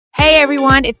Hey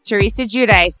everyone, it's Teresa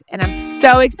Giudice, and I'm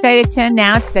so excited to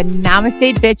announce that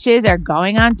Namaste Bitches are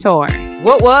going on tour.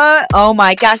 What? Oh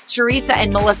my gosh, Teresa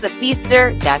and Melissa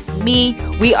Feaster, that's me.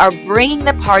 We are bringing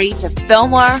the party to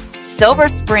Fillmore, Silver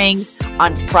Springs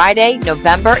on Friday,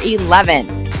 November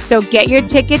 11th. So get your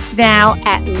tickets now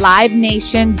at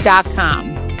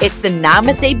livenation.com. It's the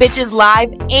Namaste Bitches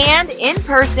live and in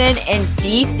person in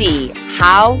DC.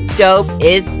 How dope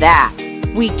is that?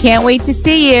 We can't wait to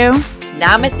see you.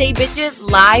 Namaste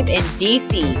Bitches live in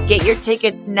DC. Get your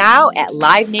tickets now at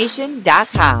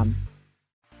livenation.com.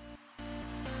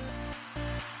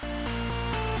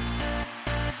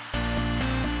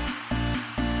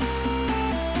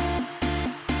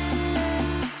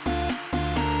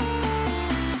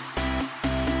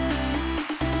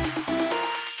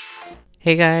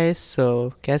 Hey guys,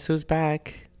 so guess who's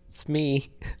back? It's me.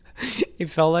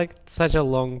 It felt like such a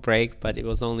long break, but it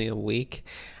was only a week.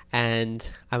 And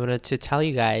I wanted to tell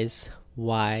you guys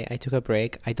why I took a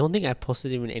break. I don't think I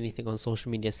posted even anything on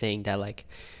social media saying that like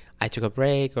I took a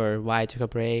break or why I took a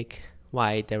break,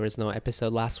 why there was no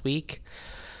episode last week.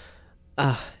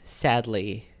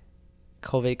 Sadly,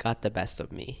 COVID got the best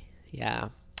of me. Yeah.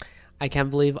 I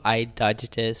can't believe I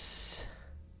dodged this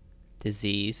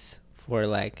disease for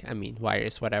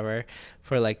virus, whatever,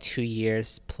 for like 2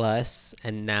 years plus,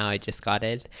 and now I just got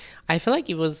it. I feel like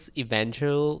it was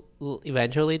eventually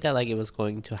that like it was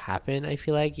going to happen. I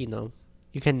feel like, you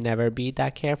can never be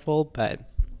that careful, but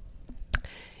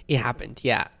it happened.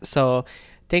 Yeah. So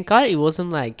thank God it wasn't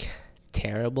like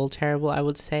terrible, I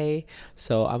would say.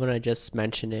 So I'm gonna just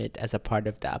mention it as a part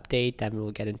of the update, then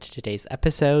we'll get into today's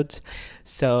episode.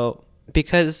 So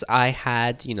because I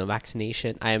had,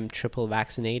 vaccination, I am triple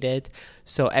vaccinated.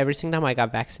 So every single time I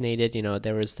got vaccinated,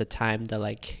 there was the time that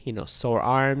like, sore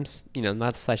arms,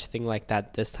 not such thing like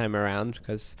that this time around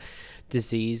because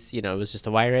disease, it was just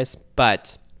a virus.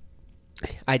 But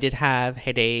I did have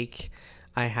headache.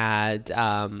 I had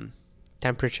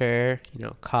temperature,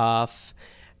 cough.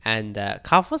 And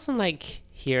cough wasn't like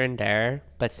here and there,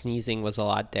 but sneezing was a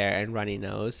lot there and runny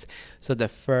nose. So the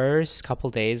first couple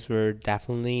days were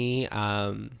definitely,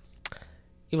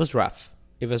 it was rough.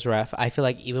 I feel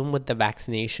like even with the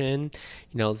vaccination,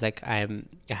 it's like I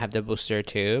have the booster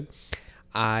too.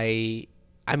 I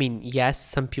mean, yes,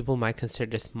 some people might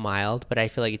consider this mild, but I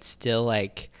feel like it's still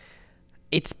like,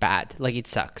 it's bad. Like it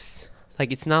sucks.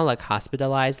 Like it's not like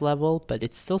hospitalized level, but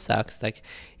it still sucks. Like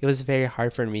it was very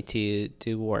hard for me to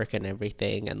do work and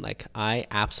everything, and like I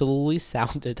absolutely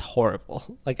sounded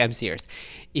horrible. Like I'm serious.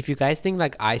 If you guys think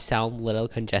like I sound a little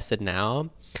congested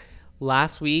now,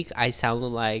 last week I sounded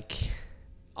like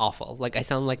awful. Like I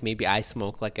sound like maybe I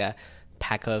smoked like a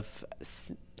pack of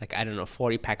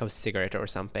 40 pack of cigarette or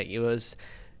something. It was,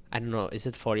 I don't know, is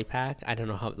it 40 pack? I don't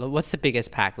know what's the biggest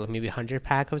pack? Like maybe 100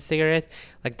 pack of cigarettes?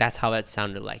 Like that's how it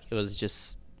sounded like. It was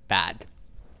just bad.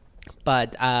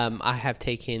 But I have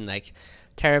taken like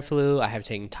Theraflu, I have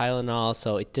taken Tylenol,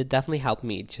 so it did definitely help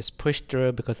me just push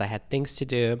through because I had things to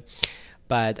do.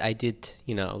 But I did,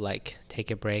 like take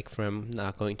a break from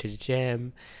not going to the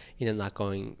gym, not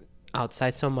going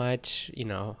outside so much.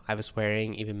 I was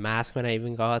wearing even mask when I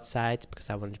even go outside because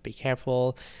I wanted to be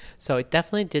careful. So it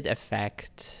definitely did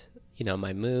affect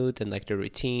my mood and like the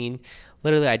routine.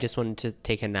 Literally I just wanted to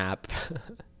take a nap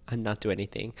and not do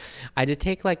anything. I did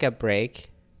take like a break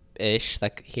ish,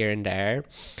 like here and there,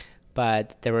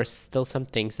 but there were still some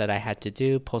things that I had to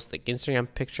do, post like Instagram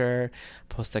picture,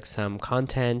 post like some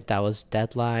content that was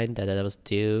deadline that was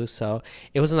due. So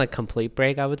it wasn't like complete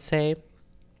break, I would say.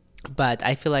 But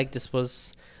I feel like this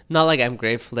was not like I'm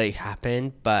grateful that it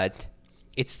happened, but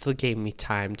it still gave me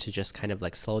time to just kind of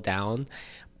like slow down.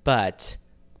 But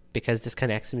because this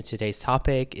connects me to today's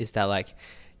topic is that like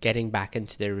getting back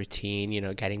into the routine,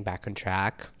 getting back on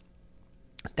track.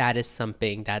 That is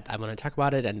something that I want to talk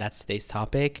about it, and that's today's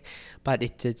topic. But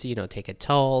it did, take a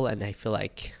toll, and I feel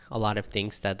like a lot of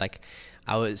things that like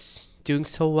I was doing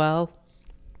so well,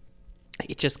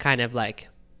 it just kind of like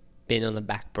been on the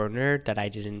back burner that I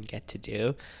didn't get to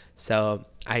do. So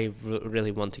I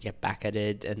really want to get back at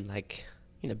it and like,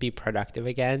 be productive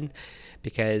again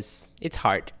because it's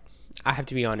hard. I have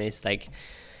to be honest, like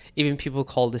even people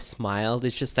call this mild,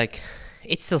 it's just like,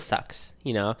 it still sucks,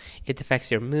 it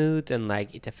affects your mood and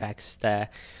like it affects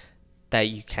that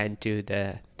you can't do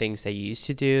the things that you used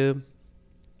to do.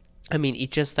 I mean,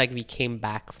 it just like we came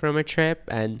back from a trip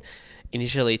and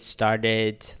initially it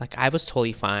started like I was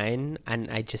totally fine, and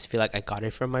I just feel like I got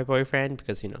it from my boyfriend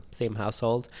because same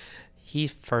household. He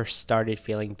first started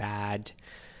feeling bad,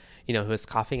 he was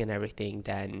coughing and everything.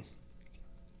 Then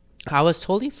I was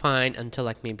totally fine until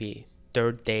like maybe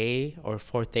third day or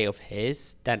fourth day of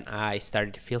his, then I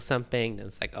started to feel something. Then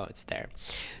it's like, oh, it's there.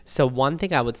 So one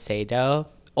thing I would say though,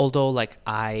 although like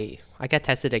I got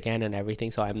tested again and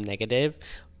everything, so I'm negative,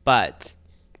 but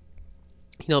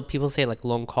people say like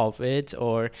long COVID,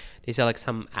 or they say like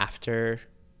some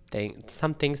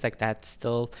things like that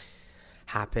still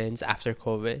happens after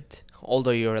COVID,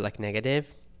 although you're like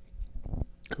negative.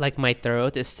 Like my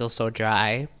throat is still so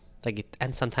dry,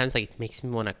 and sometimes like it makes me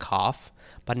want to cough,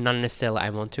 but not necessarily I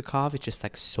want to cough. It's just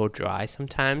like so dry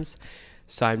sometimes.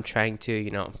 So I'm trying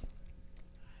to,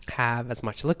 have as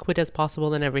much liquid as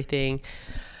possible and everything.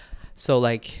 So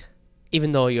like,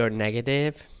 even though you're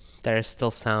negative, there are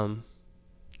still some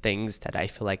things that I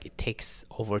feel like it takes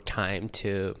over time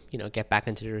to, get back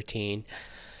into the routine.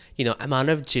 Amount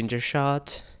of ginger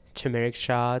shot, turmeric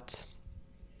shot,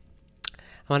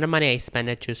 amount of money I spent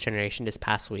at Juice Generation this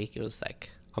past week, it was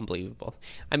like unbelievable.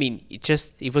 I mean, it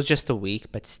was just a week,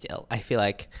 but still, I feel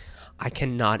like I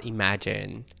cannot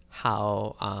imagine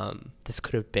how this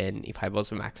could have been if I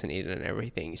wasn't vaccinated and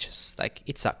everything. It's just like,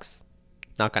 it sucks,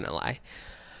 not gonna lie.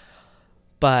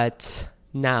 But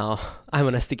now I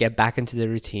want us to get back into the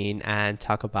routine and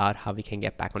talk about how we can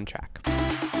get back on track.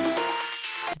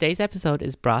 Today's episode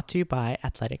is brought to you by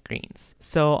Athletic Greens.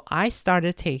 So I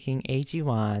started taking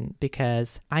AG1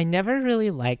 because I never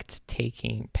really liked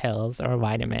taking pills or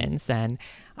vitamins, and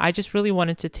I just really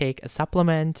wanted to take a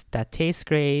supplement that tastes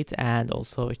great, and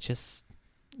also it's just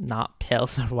not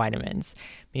pills or vitamins,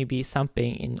 maybe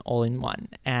something in all-in-one,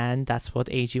 and that's what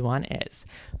AG1 is.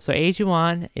 So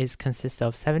AG1 consists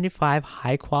of 75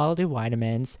 high-quality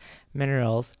vitamins,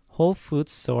 minerals, whole food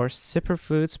source,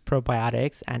 superfoods,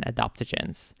 probiotics, and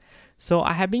adaptogens. So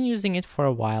I have been using it for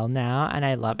a while now, and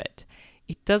I love it.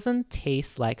 It doesn't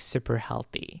taste like super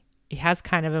healthy. It has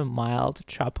kind of a mild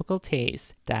tropical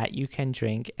taste that you can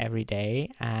drink every day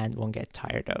and won't get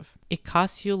tired of. It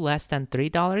costs you less than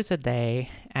 $3 a day,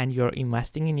 and you're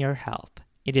investing in your health.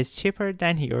 It is cheaper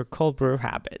than your cold brew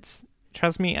habits.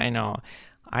 Trust me, I know.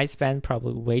 I spend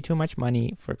probably way too much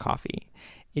money for coffee.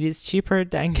 It is cheaper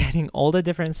than getting all the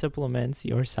different supplements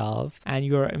yourself, and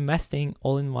you're investing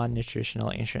all-in-one nutritional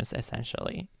insurance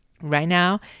essentially. Right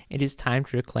now, it is time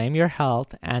to reclaim your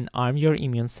health and arm your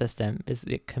immune system with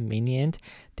the convenient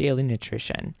daily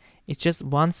nutrition. It's just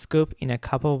one scoop in a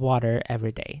cup of water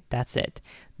every day. That's it.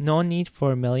 No need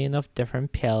for a million of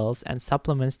different pills and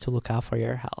supplements to look out for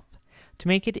your health. To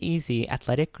make it easy,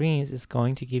 Athletic Greens is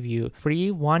going to give you free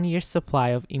 1-year supply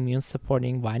of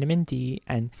immune-supporting vitamin D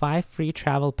and 5 free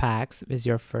travel packs with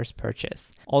your first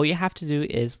purchase. All you have to do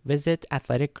is visit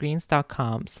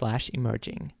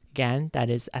athleticgreens.com/emerging. Again, that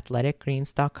is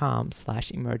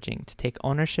athleticgreens.com/emerging to take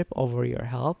ownership over your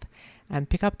health and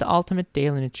pick up the ultimate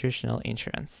daily nutritional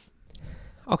insurance.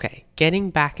 Okay,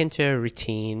 getting back into a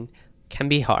routine can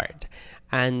be hard.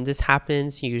 And this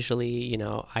happens usually,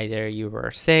 either you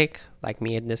were sick, like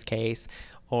me in this case,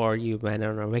 or you went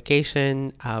on a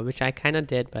vacation, which I kind of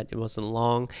did, but it wasn't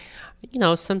long.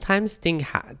 Sometimes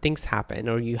things happen,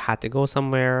 or you had to go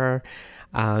somewhere,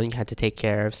 you had to take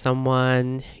care of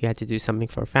someone, you had to do something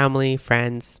for family,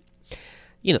 friends,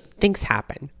 things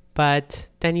happen. But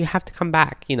then you have to come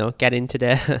back,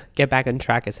 get back on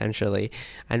track essentially,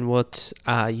 and what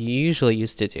you usually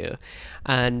used to do.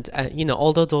 And,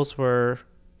 although those were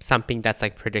something that's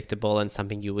like predictable and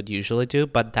something you would usually do,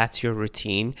 but that's your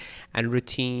routine, and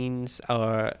routines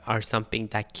are something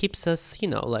that keeps us,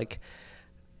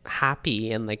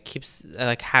 happy, and gives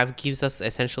us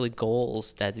essentially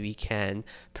goals that we can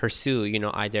pursue,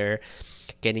 either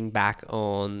getting back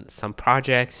on some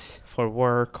projects for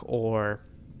work, or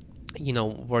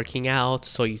working out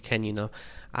so you can,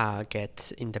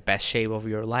 get in the best shape of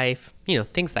your life,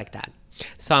 things like that.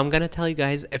 So I'm going to tell you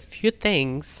guys a few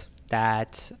things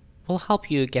that will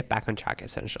help you get back on track,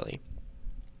 essentially.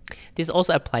 This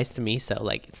also applies to me, so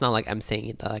it's not like I'm saying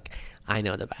it that I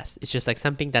know the best. It's just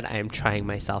something that I am trying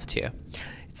myself to.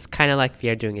 It's kind of like we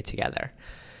are doing it together.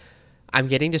 I'm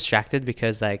getting distracted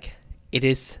because it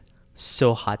is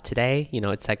so hot today.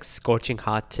 It's scorching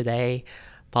hot today.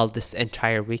 Well, this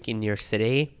entire week in New York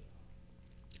City,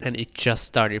 and it just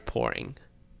started pouring.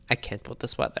 I can't with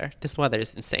this weather. This weather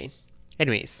is insane.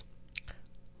 Anyways,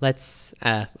 let's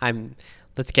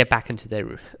get back into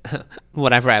the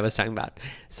whatever I was talking about.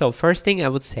 So first thing I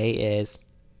would say is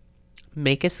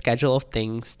make a schedule of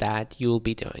things that you will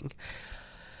be doing.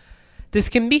 This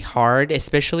can be hard,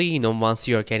 especially once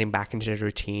you're getting back into the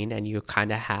routine and you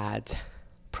kind of had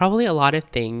probably a lot of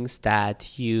things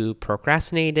that you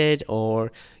procrastinated,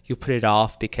 or you put it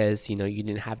off because you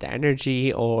didn't have the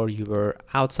energy, or you were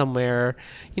out somewhere,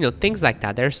 things like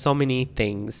that. There's so many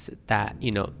things that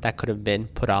that could have been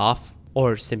put off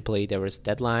or simply there was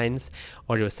deadlines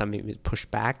or there was something with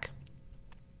pushback,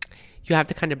 you have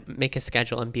to kind of make a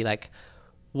schedule and be like,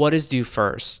 what is due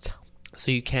first?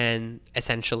 So you can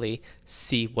essentially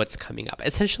see what's coming up.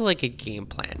 Essentially like a game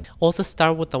plan. Also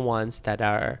start with the ones that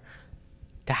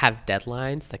have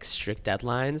deadlines, like strict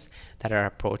deadlines that are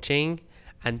approaching.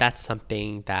 And that's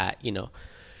something that,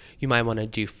 you might want to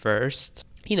do first.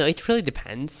 It really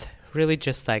depends. Really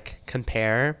just like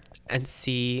compare and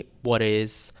see what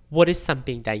is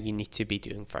something that you need to be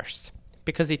doing first.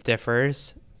 Because it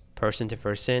differs person to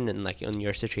person and like on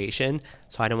your situation.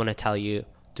 So I don't want to tell you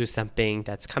do something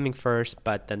that's coming first,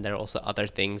 but then there are also other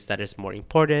things that is more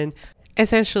important.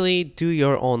 Essentially, do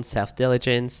your own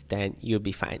self-diligence, then you'll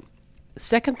be fine.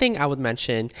 Second thing I would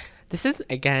mention, this is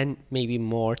again maybe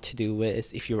more to do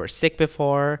with if you were sick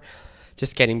before,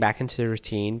 just getting back into the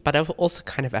routine, but it also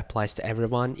kind of applies to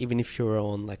everyone, even if you were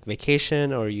on like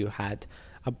vacation or you had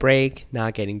a break, now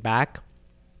getting back.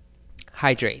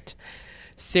 Hydrate.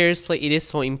 Seriously, it is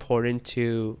so important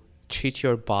to treat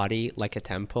your body like a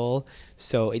temple.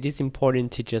 So it is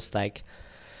important to just like,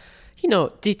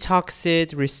 detox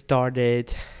it, restart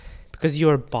it, because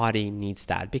your body needs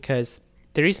that. Because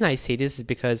the reason I say this is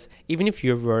because even if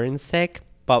you weren't sick,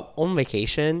 but on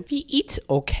vacation, we eat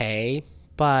okay,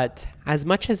 but as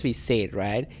much as we say it,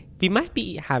 right, we might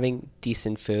be having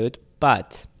decent food,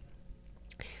 but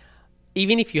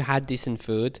even if you had decent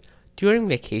food, during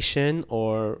vacation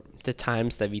or the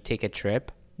times that we take a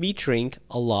trip, we drink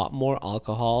a lot more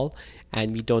alcohol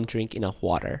and we don't drink enough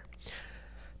water.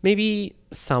 Maybe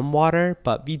some water,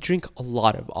 but we drink a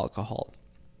lot of alcohol.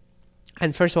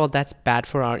 And first of all, that's bad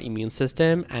for our immune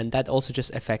system, and that also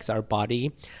just affects our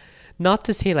body. Not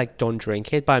to say like don't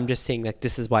drink it, but I'm just saying like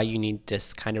this is why you need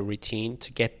this kind of routine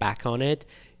to get back on it.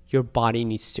 Your body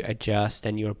needs to adjust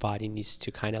and your body needs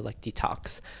to kind of like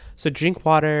detox. So drink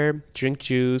water, drink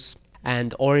juice,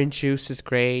 and orange juice is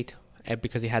great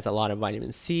because it has a lot of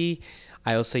vitamin C.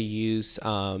 I also use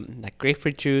like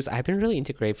grapefruit juice. I've been really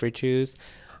into grapefruit juice.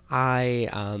 I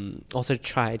also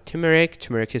tried turmeric.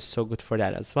 Turmeric is so good for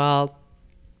that as well.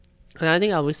 And I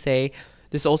think I would say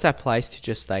this also applies to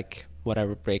just like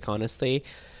whatever break, honestly.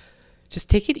 Just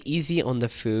take it easy on the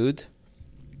food.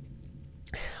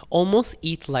 Almost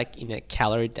eat like in a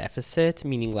calorie deficit,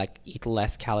 meaning like eat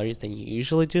less calories than you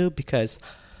usually do, because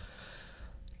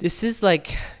this is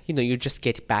like, you're just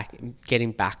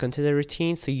getting back onto the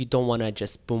routine. So you don't want to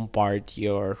just bombard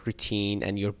your routine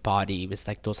and your body with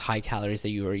like those high calories that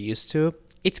you were used to.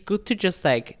 It's good to just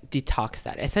like detox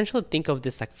that. Essentially think of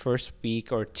this like first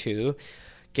week or two,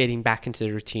 getting back into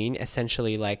the routine,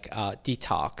 essentially like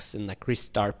detox and like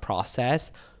restart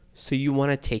process. So you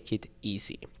want to take it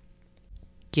easy.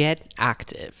 Get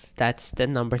active. That's the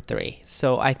number 3.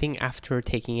 So I think after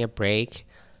taking a break,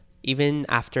 even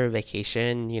after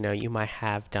vacation, you might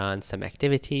have done some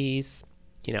activities.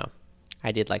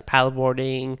 I did like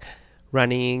paddleboarding,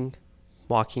 running,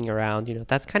 walking around.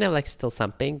 That's kind of like still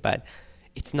something, but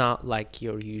it's not like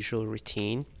your usual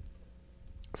routine.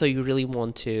 So you really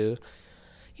want to,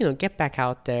 get back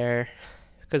out there,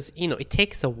 because, it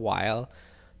takes a while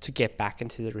to get back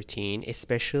into the routine,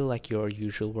 especially like your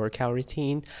usual workout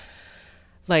routine.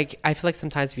 Like, I feel like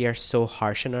sometimes we are so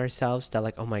harsh on ourselves that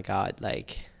like, oh my God,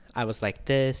 like I was like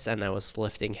this and I was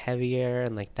lifting heavier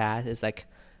and like that. Is like,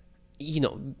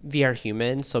 we are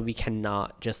human, so we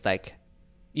cannot just like,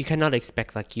 you cannot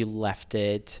expect like you left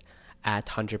it at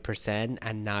 100%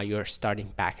 and now you're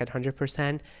starting back at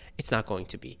 100%. It's not going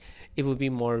to be. It would be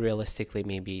more realistically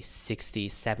maybe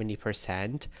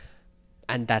 60-70%,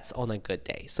 and that's on a good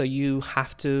day. So you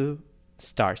have to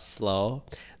start slow,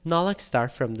 not like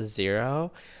start from the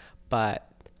zero, but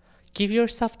give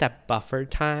yourself that buffer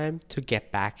time to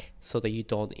get back so that you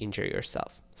don't injure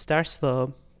yourself. Start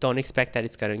slow. Don't expect that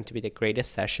it's going to be the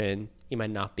greatest session. It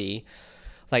might not be.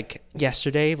 Like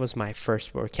yesterday was my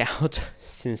first workout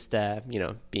since the,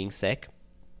 being sick.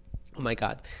 Oh my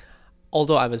God.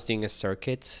 Although I was doing a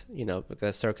circuit, because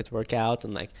a circuit workout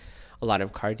and like a lot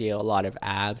of cardio, a lot of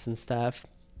abs and stuff,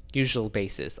 usual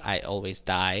basis, I always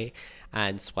die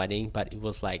and sweating, but it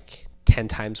was like 10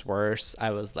 times worse.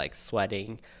 I was like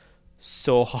sweating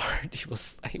so hard. It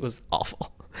was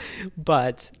awful.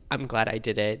 But I'm glad I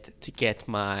did it to get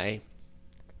my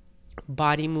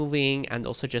body moving and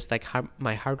also just like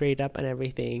my heart rate up and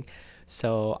everything.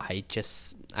 So I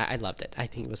loved it. I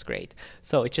think it was great.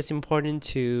 So it's just important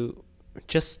to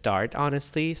just start,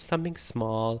 honestly, something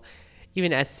small,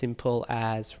 even as simple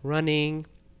as running.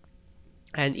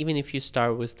 And even if you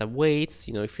start with the weights,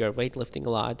 if you're weightlifting a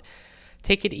lot,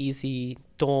 take it easy.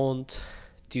 Don't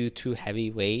do too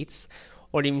heavy weights,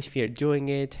 or even if you're doing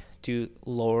it, do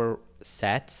lower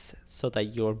sets so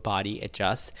that your body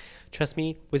adjusts. Trust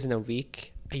me, within a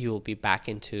week, you will be back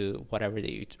into whatever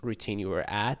the routine you were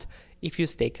at if you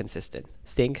stay consistent.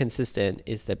 Staying consistent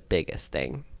is the biggest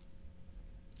thing.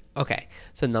 Okay,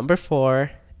 so number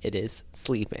 4, it is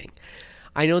sleeping.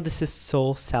 I know this is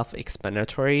so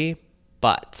self-explanatory,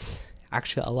 but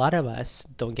actually a lot of us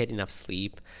don't get enough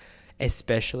sleep,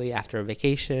 especially after a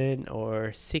vacation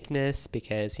or sickness,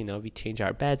 because, we change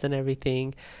our beds and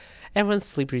everything. Everyone's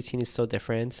sleep routine is so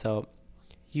different. So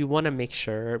you want to make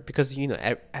sure, because,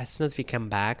 as soon as we come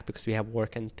back, because we have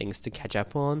work and things to catch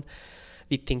up on,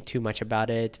 we think too much about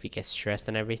it. We get stressed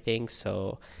and everything.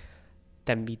 So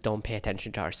then we don't pay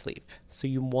attention to our sleep. So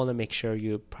you want to make sure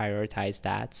you prioritize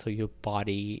that so your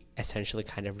body essentially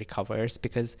kind of recovers,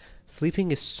 because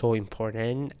sleeping is so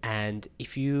important. And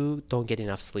if you don't get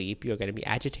enough sleep, you're going to be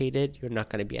agitated. You're not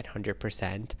going to be at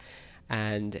 100%,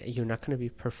 and you're not going to be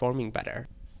performing better.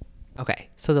 Okay,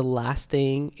 so the last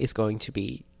thing is going to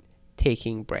be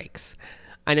taking breaks.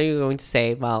 I know you're going to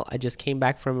say, well, I just came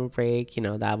back from a break.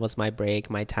 That was my break,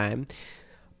 my time.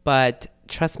 But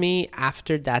trust me,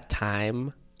 after that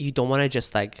time, you don't want to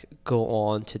just go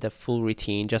on to the full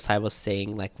routine, just I was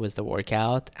saying, with the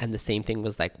workout. And the same thing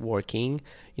was working,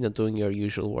 doing your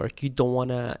usual work. You don't want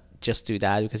to just do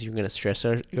that, because you're going to stress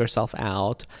yourself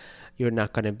out. You're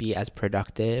not going to be as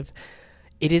productive.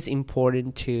 It is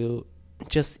important to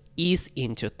just ease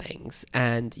into things,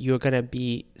 and you're going to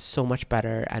be so much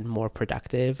better and more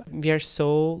productive. We are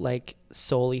so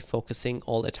solely focusing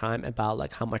all the time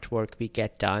about how much work we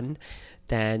get done.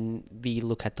 Then we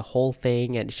look at the whole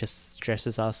thing and it just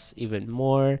stresses us even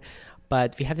more.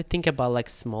 But we have to think about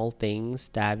small things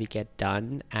that we get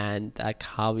done, and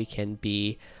how we can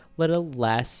be a little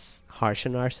less harsh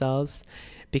on ourselves.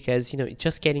 Because,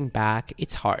 just getting back,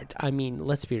 it's hard. I mean,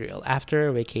 let's be real. After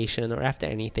a vacation or after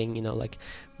anything,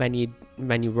 when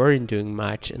you weren't doing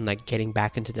much and getting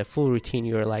back into the full routine,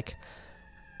 you're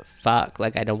fuck,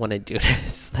 I don't want to do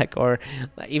this. Or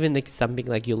even something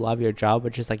you love your job,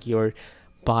 but just your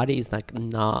body is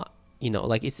not,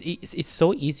 it's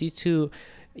so easy to,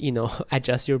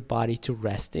 adjust your body to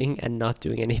resting and not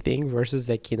doing anything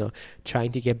versus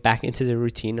trying to get back into the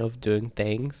routine of doing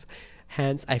things.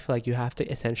 Hence, I feel you have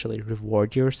to essentially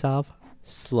reward yourself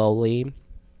slowly.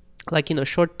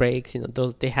 Short breaks,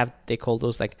 they call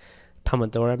those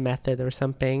Pomodoro method or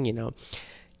something,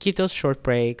 Keep those short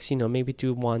breaks, maybe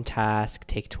do one task,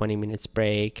 take 20 minutes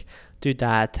break, do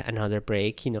that, another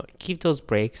break, keep those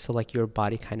breaks so your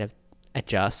body kind of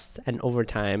adjusts. And over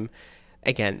time,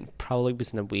 again, probably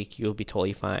within a week, you'll be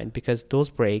totally fine, because those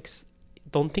breaks,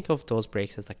 don't think of those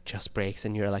breaks as just breaks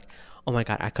and you're oh my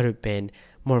God, I could have been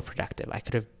more productive. I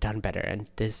could have done better and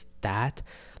that.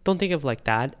 Don't think of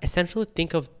that. Essentially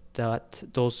think of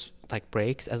those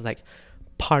breaks as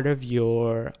part of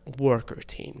your work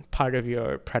routine, part of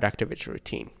your productivity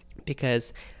routine,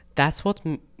 because that's what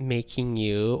making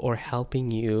you or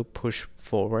helping you push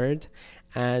forward.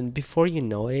 And before you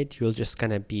know it, you're just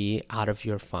gonna be out of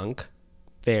your funk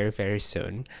very, very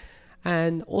soon.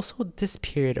 And also this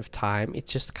period of time,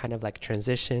 it's just kind of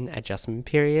transition, adjustment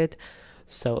period.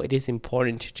 So it is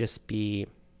important to just be,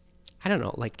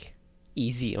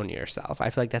 easy on yourself. I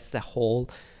feel that's the whole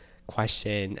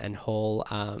question and whole,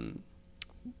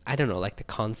 the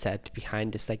concept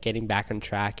behind this, getting back on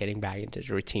track, getting back into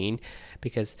the routine,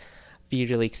 because we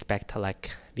really expect to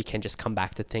we can just come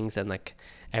back to things and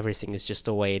everything is just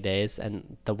the way it is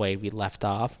and the way we left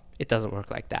off. It doesn't work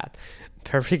like that.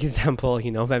 Perfect example,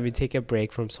 when we take a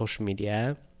break from social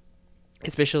media,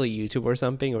 especially YouTube or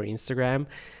something or Instagram,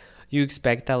 you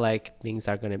expect that things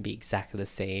are going to be exactly the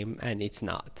same, and it's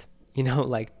not.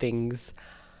 Things,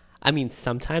 I mean,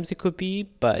 sometimes it could be,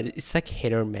 but it's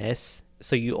hit or miss.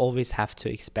 So you always have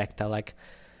to expect that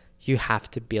you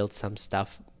have to build some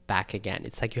stuff back again.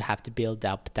 It's you have to build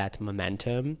up that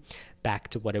momentum back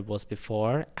to what it was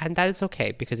before, and that is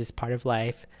okay, because it's part of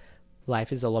life.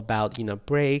 Life is all about,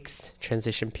 breaks,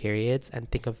 transition periods,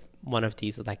 and think of one of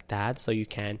these that, so you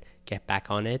can get back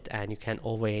on it, and you can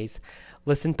always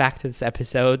listen back to this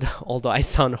episode, although I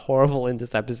sound horrible in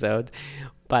this episode,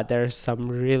 but there are some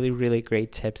really, really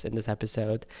great tips in this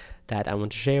episode that I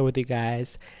want to share with you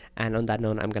guys. And on that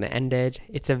note, I'm going to end it.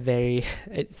 It's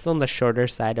on the shorter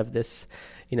side of this,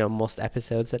 most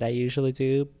episodes that I usually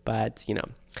do, but,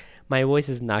 my voice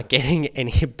is not getting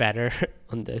any better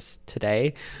on this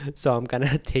today, so I'm going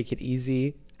to take it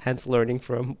easy, hence learning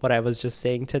from what I was just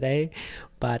saying today.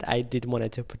 But I did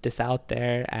wanted to put this out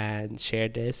there and share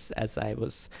this as I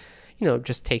was,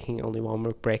 just taking only one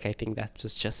more break. I think that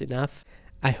was just enough.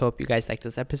 I hope you guys like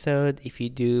this episode. If you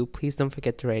do, please don't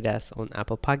forget to rate us on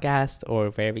Apple Podcasts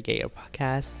or wherever you get your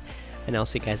podcasts. And I'll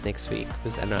see you guys next week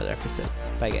with another episode.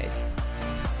 Bye, guys.